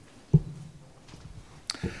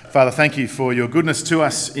Father, thank you for your goodness to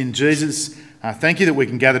us in Jesus. Thank you that we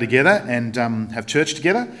can gather together and have church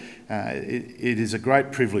together. It is a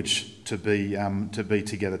great privilege to be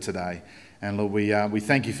together today. And Lord, we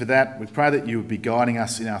thank you for that. We pray that you would be guiding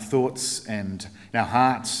us in our thoughts and in our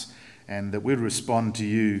hearts, and that we would respond to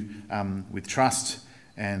you with trust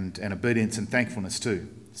and obedience and thankfulness too.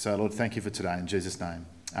 So Lord, thank you for today in Jesus' name.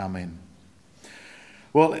 Amen.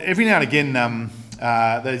 Well, every now and again,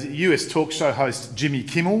 the US talk show host Jimmy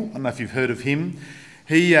Kimmel, I don't know if you've heard of him,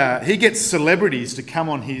 he gets celebrities to come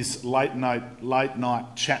on his late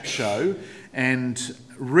night chat show and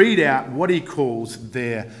read out what he calls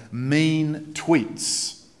their mean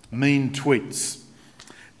tweets. Mean tweets.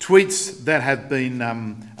 Tweets that have been,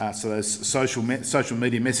 so those social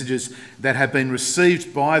media messages that have been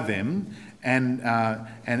received by them and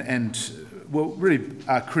really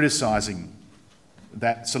are criticising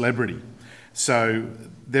that celebrity. So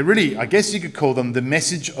they're really, I guess you could call them the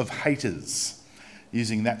message of haters,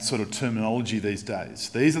 using that sort of terminology these days.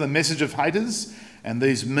 These are the message of haters, and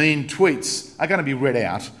these mean tweets are going to be read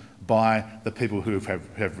out by the people who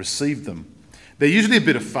have received them. They're usually a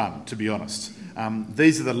bit of fun, to be honest.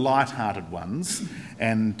 These are the light-hearted ones,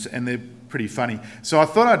 and they're pretty funny. So I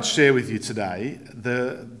thought I'd share with you today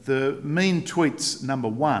the mean tweets number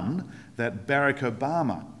one that Barack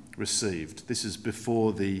Obama received. This is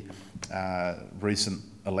before the recent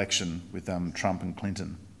election with Trump and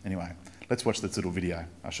Clinton. Anyway, let's watch this little video.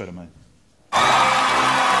 I'll show it to me.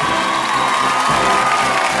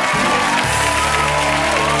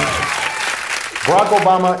 Barack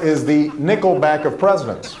Obama is the Nickelback of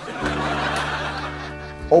presidents.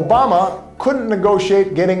 Obama couldn't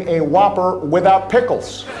negotiate getting a Whopper without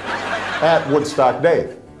pickles at Woodstock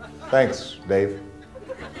Dave. Thanks, Dave.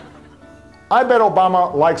 I bet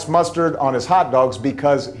Obama likes mustard on his hot dogs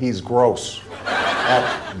because he's gross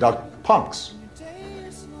at Duck Punks.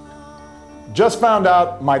 Just found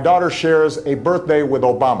out my daughter shares a birthday with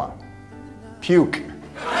Obama. Puke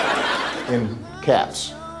in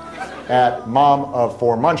caps at Mom of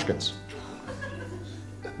Four Munchkins.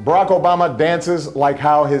 Barack Obama dances like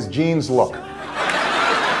how his jeans look.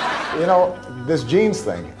 You know, this jeans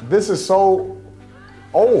thing, this is so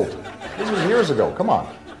old. This was years ago, come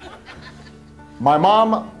on. My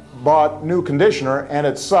mom bought new conditioner and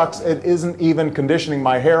it sucks. It isn't even conditioning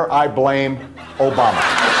my hair. I blame Obama.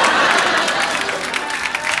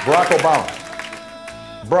 Barack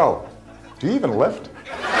Obama. Bro, do you even lift?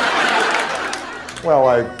 Well,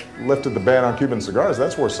 I lifted the ban on Cuban cigars.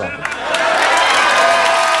 That's worth something.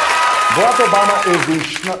 Barack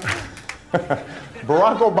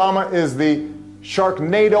Obama is the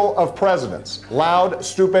Sharknado of presidents. Loud,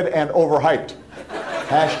 stupid, and overhyped.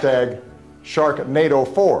 Hashtag Sharknado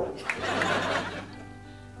 4.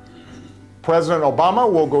 President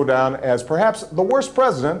Obama will go down as perhaps the worst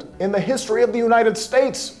president in the history of the United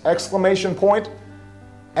States! Exclamation point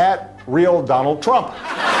at real Donald Trump.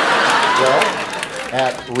 Well,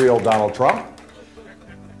 at real Donald Trump.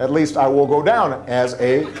 At least I will go down as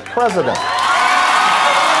a president.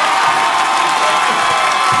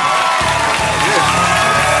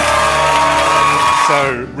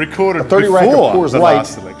 So recorded a 30 before rack of Coors the Light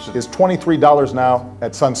last election. is $23 now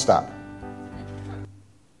at Sunstop.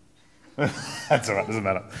 That's all right, doesn't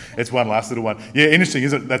matter. It's one last little one. Yeah, interesting,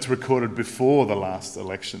 isn't it? That's recorded before the last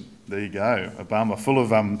election. There you go. Obama, full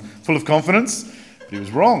of confidence, but he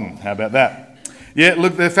was wrong. How about that? Yeah,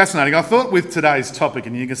 look, they're fascinating. I thought with today's topic,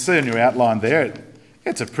 and you can see on your outline there,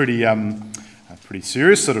 it's a pretty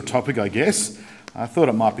serious sort of topic, I guess. I thought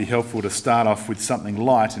it might be helpful to start off with something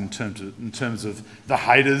light in terms of the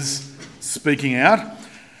haters speaking out.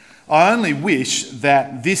 I only wish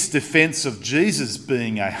that this defence of Jesus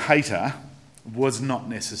being a hater was not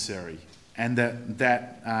necessary, and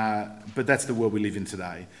but that's the world we live in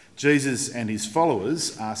today. Jesus and his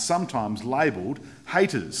followers are sometimes labelled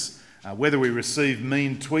haters. Whether we receive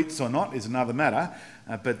mean tweets or not is another matter,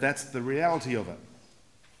 but that's the reality of it.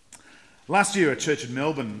 Last year, a church in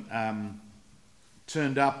Melbourne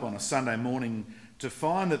turned up on a Sunday morning to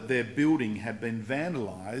find that their building had been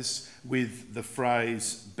vandalised with the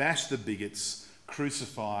phrase, "Bash the bigots,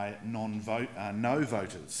 crucify no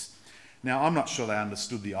voters." Now, I'm not sure they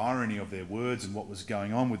understood the irony of their words and what was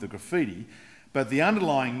going on with the graffiti, but the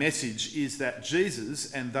underlying message is that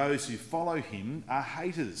Jesus and those who follow him are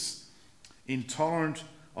haters, intolerant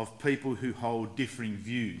of people who hold differing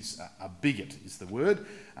views. A bigot is the word.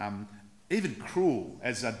 Even cruel,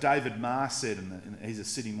 as David Marr said, he's a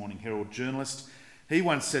Sydney Morning Herald journalist. He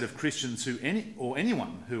once said of Christians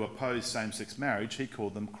anyone who opposed same-sex marriage, he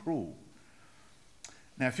called them cruel.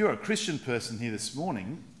 Now, if you're a Christian person here this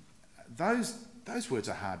morning, those words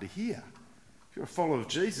are hard to hear. if you're a follower of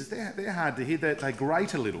Jesus, they're hard to hear. They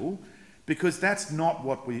grate a little because that's not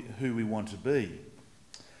who we want to be.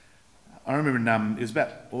 I remember it was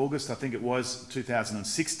about August, I think it was,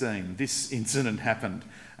 2016, this incident happened.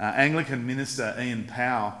 Anglican minister Ian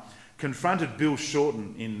Powell confronted Bill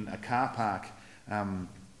Shorten in a car park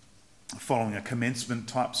following a commencement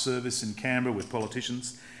type service in Canberra with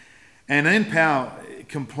politicians. And Ian Powell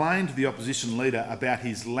complained to the opposition leader about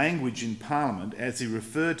his language in Parliament as he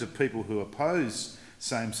referred to people who oppose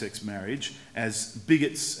same-sex marriage as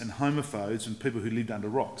bigots and homophobes and people who lived under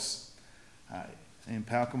rocks. Ian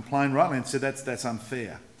Powell complained rightly and said that's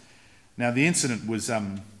unfair. Now the incident was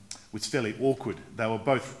fairly awkward. They were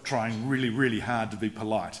both trying really, really hard to be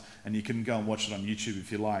polite, and you can go and watch it on YouTube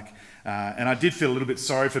if you like. And I did feel a little bit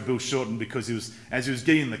sorry for Bill Shorten because as he was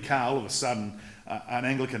getting in the car, all of a sudden an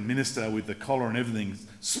Anglican minister with the collar and everything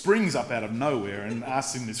springs up out of nowhere and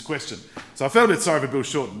asks him this question. So I felt a bit sorry for Bill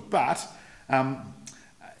Shorten, but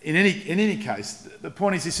in any case, the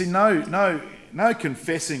point is, you see, no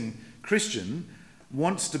confessing Christian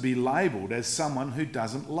wants to be labelled as someone who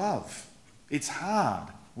doesn't love. It's hard.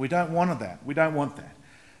 We don't want that. We don't want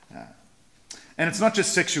that. And it's not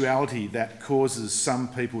just sexuality that causes some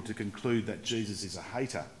people to conclude that Jesus is a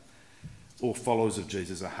hater, or followers of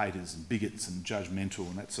Jesus are haters and bigots and judgmental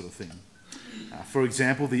and that sort of thing. For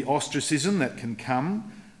example, the ostracism that can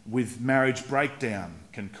come with marriage breakdown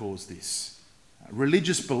can cause this.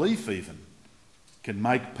 Religious belief even can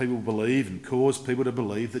make people believe and cause people to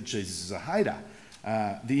believe that Jesus is a hater.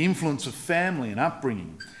 The influence of family and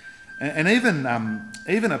upbringing, and even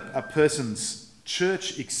a person's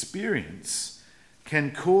church experience can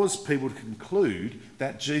cause people to conclude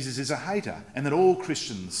that Jesus is a hater and that all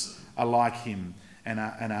Christians are like him and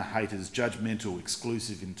are haters, judgmental,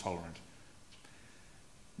 exclusive, intolerant.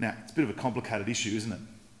 Now, it's a bit of a complicated issue, isn't it?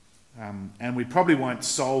 And we probably won't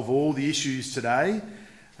solve all the issues today,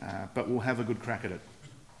 but we'll have a good crack at it.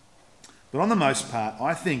 But on the most part,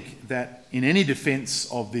 I think that in any defence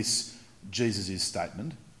of this Jesus is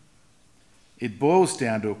statement, it boils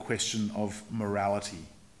down to a question of morality.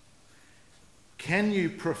 Can you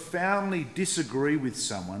profoundly disagree with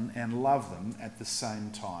someone and love them at the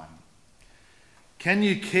same time? Can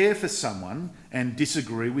you care for someone and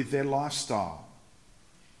disagree with their lifestyle?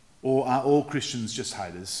 Or are all Christians just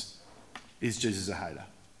haters? Is Jesus a hater?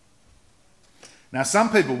 Now,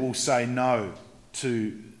 some people will say no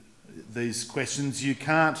to these questions. You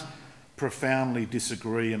can't profoundly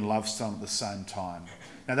disagree and love someone at the same time.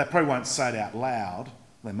 Now, they probably won't say it out loud.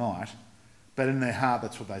 They might. But in their heart,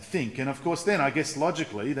 that's what they think. And of course, then, I guess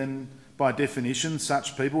logically, then by definition,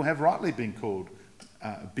 such people have rightly been called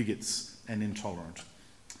bigots and intolerant.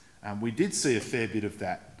 We did see a fair bit of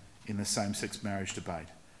that in the same-sex marriage debate.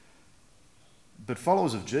 But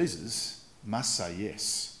followers of Jesus must say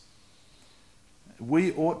yes.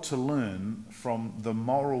 We ought to learn from the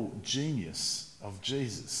moral genius of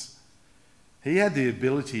Jesus. He had the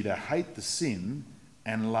ability to hate the sin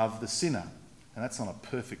and love the sinner. And that's not a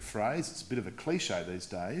perfect phrase, it's a bit of a cliche these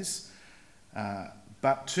days.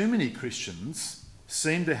 But too many Christians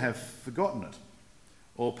seem to have forgotten it,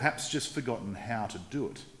 or perhaps just forgotten how to do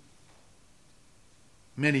it.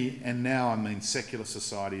 Many, and now I mean secular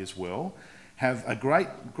society as well, have a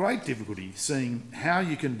great difficulty seeing how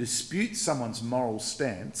you can dispute someone's moral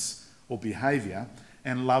stance or behaviour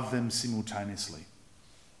and love them simultaneously.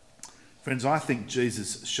 Friends, I think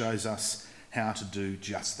Jesus shows us how to do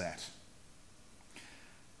just that.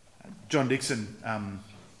 John Dixon,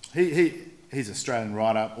 he's an Australian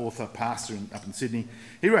writer, author, pastor up in Sydney.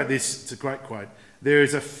 He wrote this, it's a great quote: there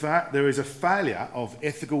is a failure of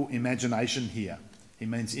ethical imagination here. He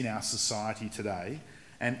means in our society today,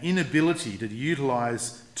 an inability to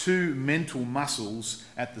utilise two mental muscles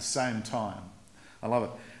at the same time. I love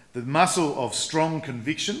it. The muscle of strong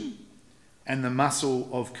conviction and the muscle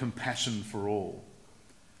of compassion for all.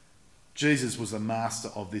 Jesus was the master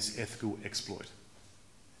of this ethical exploit.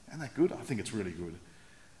 Isn't that good? I think it's really good.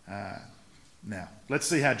 Now, let's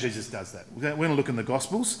see how Jesus does that. We're going to look in the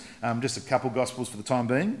Gospels, just a couple Gospels for the time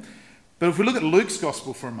being. But if we look at Luke's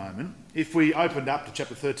Gospel for a moment, if we opened up to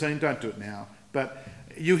chapter 13, don't do it now, but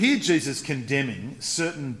you hear Jesus condemning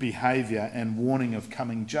certain behaviour and warning of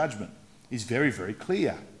coming judgment. He's very, very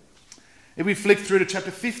clear. If we flick through to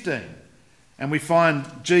chapter 15, and we find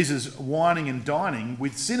Jesus whining and dining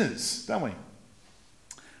with sinners, don't we?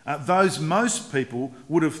 Those most people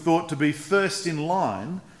would have thought to be first in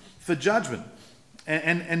line for judgment.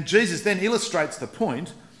 And Jesus then illustrates the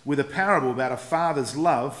point with a parable about a father's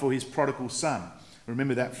love for his prodigal son.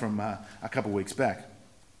 Remember that from a couple of weeks back.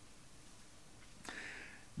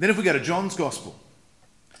 Then if we go to John's Gospel,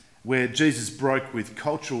 where Jesus broke with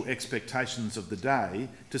cultural expectations of the day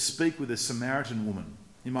to speak with a Samaritan woman.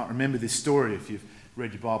 You might remember this story if you've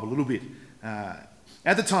read your Bible a little bit.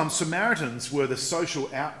 At the time, Samaritans were the social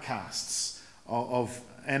outcasts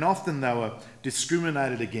and often they were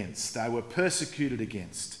discriminated against. They were persecuted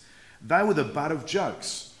against. They were the butt of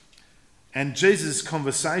jokes. And Jesus'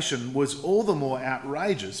 conversation was all the more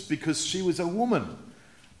outrageous because she was a woman.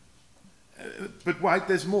 But wait,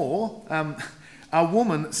 there's more. A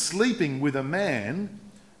woman sleeping with a man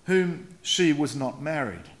whom she was not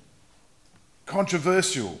married.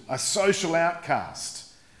 Controversial, a social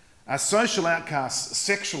outcast. A social outcast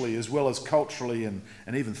sexually as well as culturally and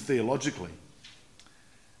even theologically.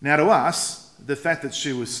 Now to us, the fact that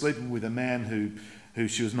she was sleeping with a man who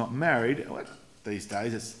she was not married, well, these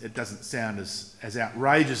days it doesn't sound as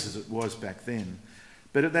outrageous as it was back then.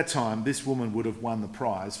 But at that time, this woman would have won the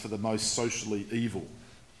prize for the most socially evil.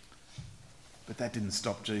 But that didn't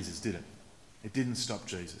stop Jesus, did it? It didn't stop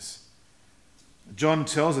Jesus. John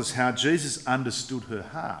tells us how Jesus understood her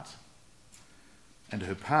heart and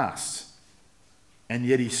her past, and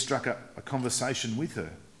yet he struck up a conversation with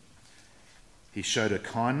her. He showed her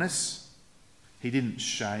kindness. He didn't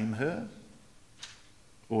shame her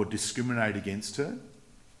or discriminate against her,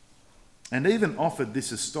 and even offered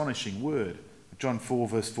this astonishing word, John 4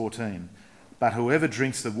 verse 14, "But whoever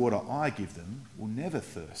drinks the water I give them will never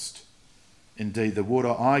thirst. Indeed, the water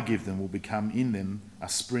I give them will become in them a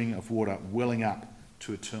spring of water welling up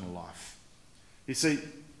to eternal life." You see,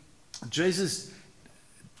 Jesus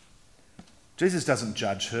doesn't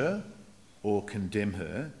judge her or condemn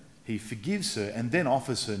her. He forgives her and then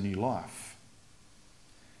offers her new life.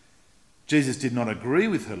 Jesus did not agree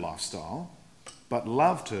with her lifestyle, but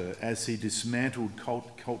loved her as he dismantled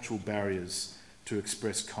cultural barriers to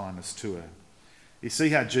express kindness to her. You see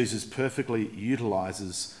how Jesus perfectly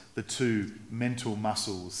utilises the two mental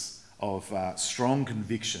muscles of strong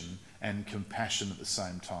conviction and compassion at the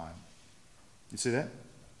same time. You see that?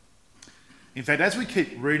 In fact, as we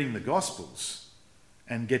keep reading the Gospels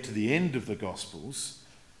and get to the end of the Gospels,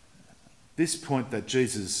 this point that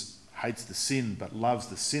Jesus hates the sin but loves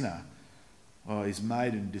the sinner is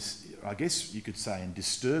made in, I guess you could say, in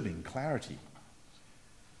disturbing clarity.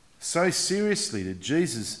 So seriously did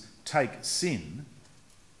Jesus take sin,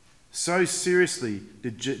 so seriously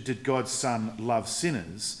did God's Son love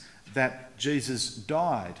sinners, that Jesus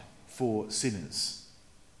died for sinners.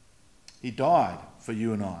 He died for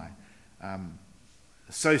you and I.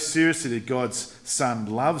 So seriously did God's Son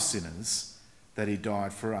love sinners that he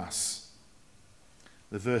died for us.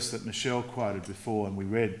 The verse that Michelle quoted before and we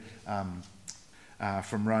read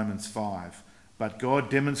from Romans 5. But God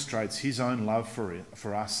demonstrates his own love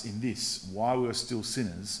for us in this: while we were still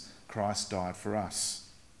sinners, Christ died for us.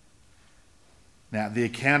 Now, the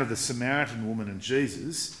account of the Samaritan woman and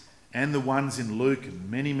Jesus, and the ones in Luke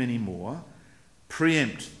and many, many more,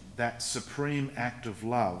 preempt that supreme act of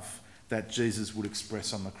love that Jesus would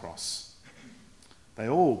express on the cross. They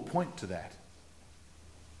all point to that.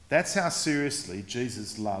 That's how seriously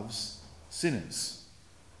Jesus loves sinners.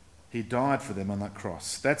 He died for them on that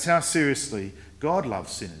cross. That's how seriously God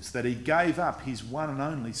loves sinners, that he gave up his one and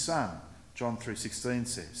only Son, John 3:16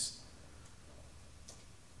 says.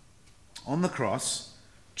 On the cross,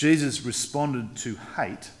 Jesus responded to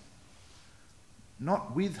hate,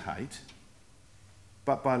 not with hate,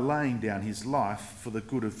 but by laying down his life for the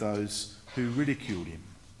good of those who ridiculed him,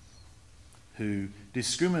 who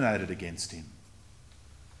discriminated against him,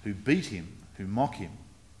 who beat him, who mock him.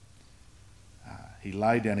 He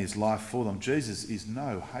laid down his life for them. Jesus is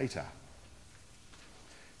no hater.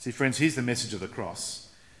 See, friends, here's the message of the cross.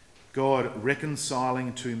 God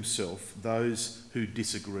reconciling to himself those who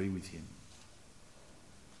disagree with him.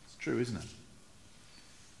 It's true, isn't it?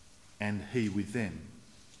 And he with them.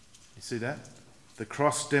 You see that? The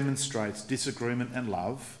cross demonstrates disagreement and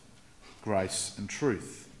love, grace and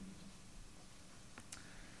truth.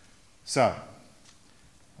 So,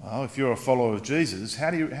 well, if you're a follower of Jesus, how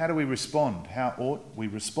do we respond? How ought we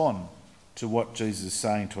respond to what Jesus is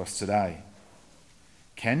saying to us today?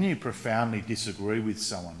 Can you profoundly disagree with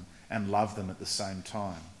someone and love them at the same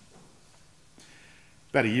time?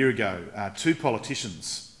 About a year ago, two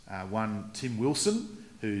politicians, one Tim Wilson,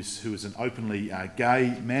 who is an openly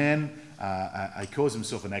gay man, he calls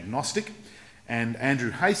himself an agnostic, and Andrew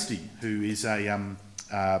Hastie, who is a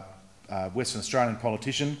Western Australian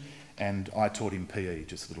politician. And I taught him PE,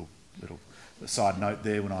 just a little side note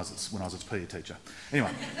there when I was a PE teacher.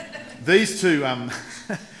 Anyway, these two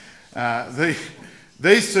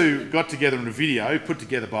got together in a video put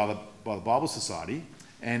together by the Bible Society,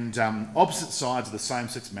 and opposite sides of the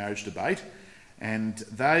same-sex marriage debate, and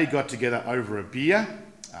they got together over a beer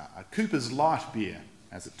a Cooper's Light beer,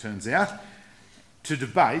 as it turns out, to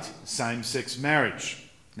debate same-sex marriage.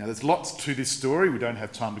 Now, there's lots to this story. We don't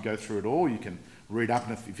have time to go through it all. You can read up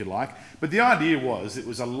if you like. But the idea was it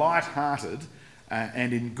was a light-hearted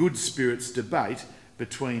and in good spirits debate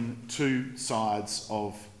between two sides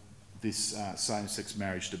of this same-sex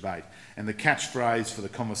marriage debate. And the catchphrase for the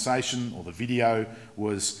conversation or the video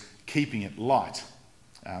was keeping it light.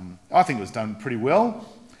 I think it was done pretty well.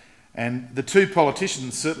 And the two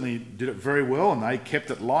politicians certainly did it very well, and they kept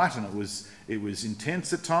it light, and it was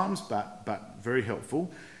intense at times, but very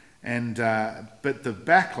helpful. And but the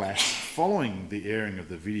backlash following the airing of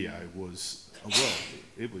the video was, well,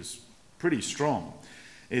 it was pretty strong.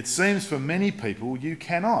 It seems for many people you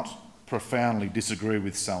cannot profoundly disagree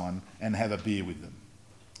with someone and have a beer with them.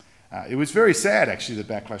 It was very sad, actually,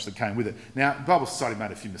 the backlash that came with it. Now, Bible Society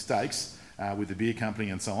made a few mistakes with the beer company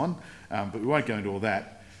and so on, but we won't go into all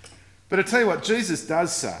that. But I tell you what, Jesus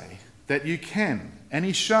does say that you can, and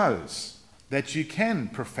he shows that you can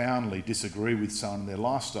profoundly disagree with someone and their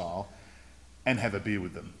lifestyle and have a beer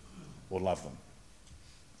with them or love them.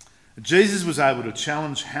 Jesus was able to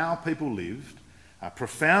challenge how people lived,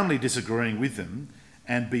 profoundly disagreeing with them,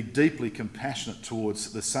 and be deeply compassionate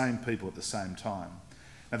towards the same people at the same time.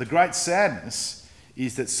 Now, the great sadness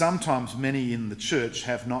is that sometimes many in the church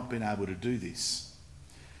have not been able to do this.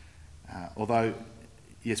 Although,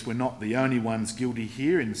 yes, we're not the only ones guilty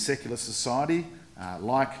here in secular society.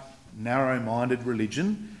 Like narrow-minded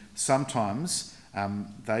religion, sometimes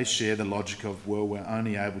they share the logic of, well, we're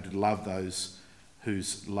only able to love those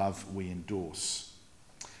whose love we endorse.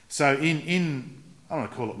 So in I don't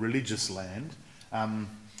want to call it religious land,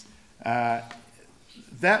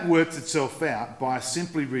 that works itself out by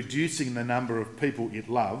simply reducing the number of people it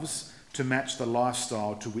loves to match the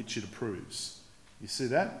lifestyle to which it approves. You see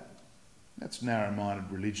that? That's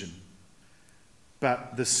narrow-minded religion.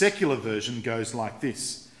 But the secular version goes like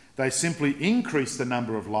this. They simply increase the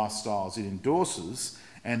number of lifestyles it endorses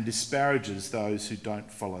and disparages those who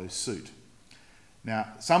don't follow suit. Now,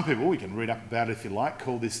 some people, we can read up about it if you like,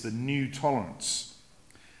 call this the new tolerance.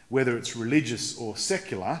 Whether it's religious or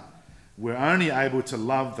secular, we're only able to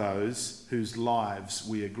love those whose lives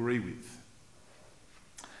we agree with.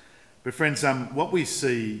 But friends, what we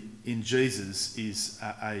see in Jesus is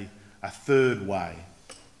a third way.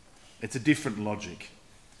 It's a different logic.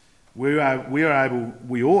 We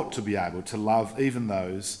ought to be able to love even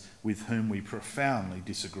those with whom we profoundly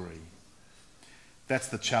disagree. That's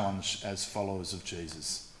the challenge as followers of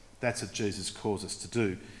Jesus. That's what Jesus calls us to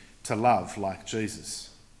do, to love like Jesus.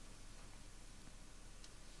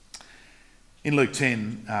 In Luke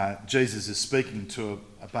 10, Jesus is speaking to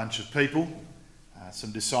a bunch of people,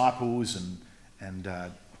 some disciples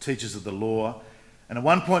and teachers of the law. And at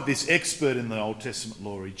one point, this expert in the Old Testament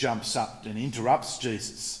law, he jumps up and interrupts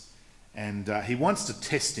Jesus. And he wants to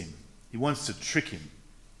test him. He wants to trick him.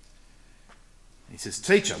 He says,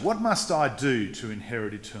 "Teacher, what must I do to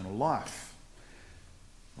inherit eternal life?"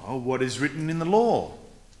 "Oh, what is written in the law?"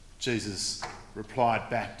 Jesus replied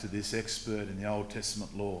back to this expert in the Old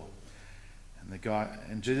Testament law.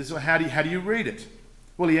 And Jesus said, "Well, how do you read it?"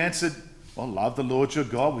 Well, he answered, "Well, love the Lord your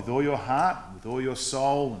God with all your heart, with all your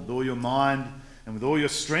soul, and with all your mind, and with all your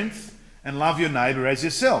strength, and love your neighbour as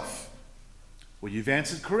yourself." "Well, you've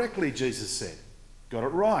answered correctly," Jesus said. "Got it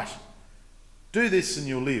right. Do this and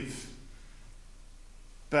you'll live."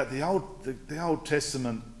 But the Old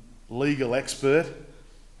Testament legal expert,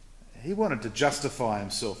 he wanted to justify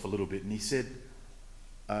himself a little bit, and he said,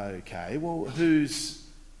 "Okay, well, who's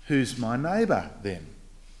my neighbour then?"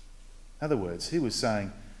 In other words, he was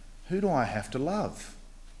saying, who do I have to love?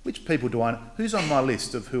 Which people who's on my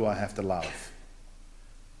list of who I have to love?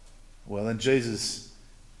 Well, then Jesus,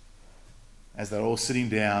 as they're all sitting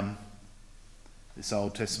down, this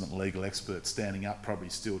Old Testament legal expert standing up, probably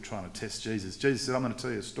still trying to test Jesus. Jesus said, "I'm going to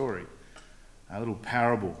tell you a story, a little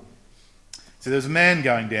parable." So there was a man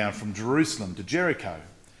going down from Jerusalem to Jericho,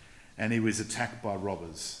 and he was attacked by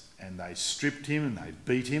robbers. And they stripped him and they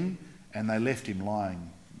beat him and they left him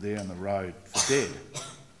lying there on the road for dead.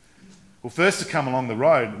 Well, first to come along the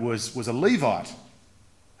road was a Levite.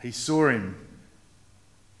 He saw him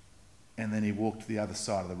and then he walked to the other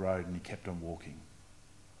side of the road and he kept on walking.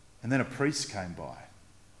 And then a priest came by.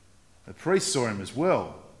 The priest saw him as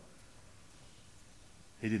well.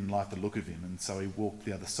 He didn't like the look of him, and so he walked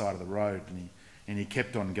the other side of the road and he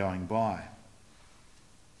kept on going by.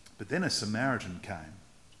 But then a Samaritan came.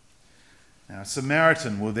 Now, a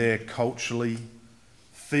Samaritan were there culturally,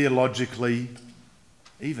 theologically,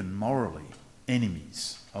 even morally,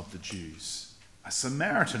 enemies of the Jews. A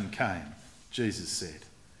Samaritan came, Jesus said.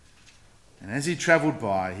 And as he travelled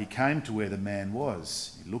by, he came to where the man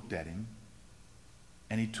was. He looked at him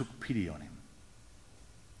and he took pity on him.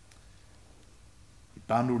 He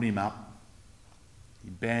bundled him up. He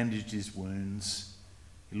bandaged his wounds.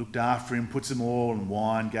 He looked after him, put some oil and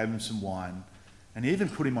wine, gave him some wine, and he even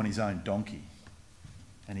put him on his own donkey.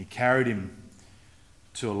 And he carried him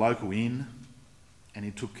to a local inn and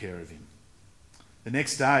he took care of him. The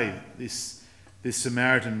next day, this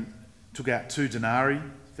Samaritan took out 2 denarii,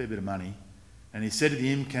 a fair bit of money, and he said to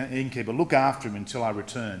the innkeeper, "Look after him until I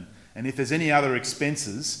return. And if there's any other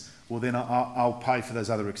expenses, well, then I'll pay for those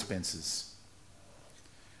other expenses."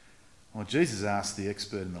 Well, Jesus asked the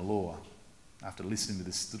expert in the law, after listening to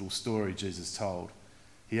this little story Jesus told,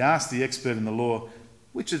 he asked the expert in the law,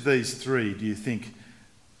 "Which of these 3 do you think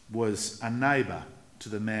was a neighbour to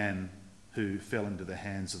the man who fell into the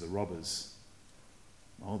hands of the robbers?"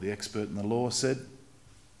 Well, the expert in the law said,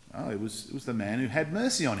 it was the man who had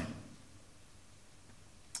mercy on him.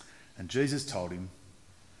 And Jesus told him,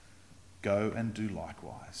 "Go and do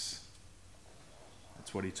likewise."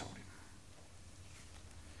 That's what he told him.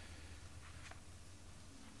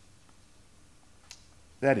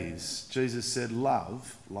 That is, Jesus said,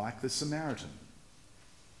 love like the Samaritan,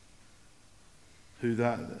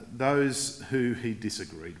 those who he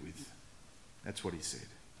disagreed with. That's what he said.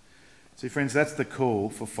 See, friends, that's the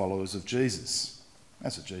call for followers of Jesus.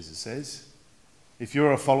 That's what Jesus says. If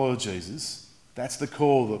you're a follower of Jesus, that's the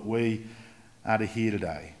call that we are to hear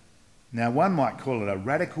today. Now, one might call it a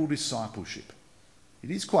radical discipleship.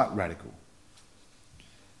 It is quite radical,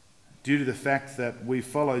 due to the fact that we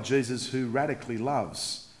follow Jesus, who radically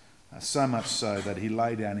loves, so much so that he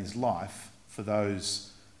laid down his life for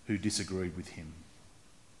those who disagreed with him.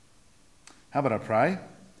 How about I pray?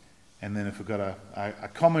 And then if we've got a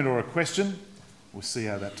comment or a question, we'll see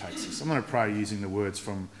how that takes us. I'm going to pray using the words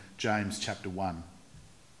from James chapter 1.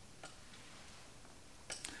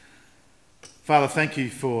 Father, thank you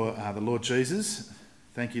for the Lord Jesus.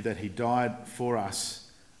 Thank you that he died for us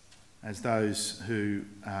as those who,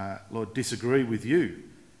 Lord, disagree with you.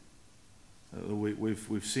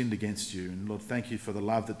 We've sinned against you. And Lord, thank you for the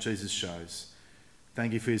love that Jesus shows.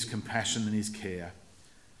 Thank you for his compassion and his care.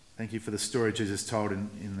 Thank you for the story Jesus told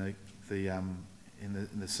in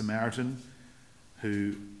the Samaritan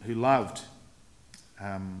who loved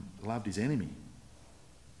his enemy.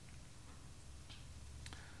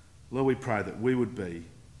 Lord, we pray that we would be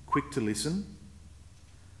quick to listen,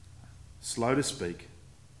 slow to speak,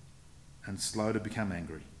 and slow to become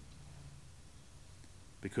angry.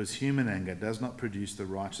 Because human anger does not produce the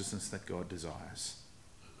righteousness that God desires.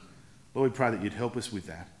 Lord, we pray that you'd help us with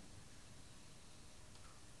that.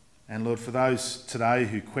 And Lord, for those today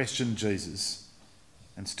who question Jesus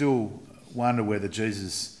and still wonder whether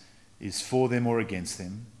Jesus is for them or against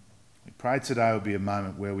them, we pray today will be a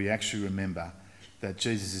moment where we actually remember that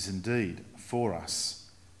Jesus is indeed for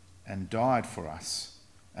us and died for us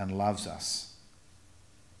and loves us.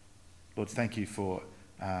 Lord, thank you for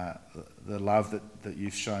the love that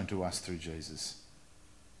you've shown to us through Jesus.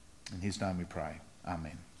 In his name we pray.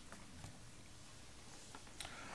 Amen.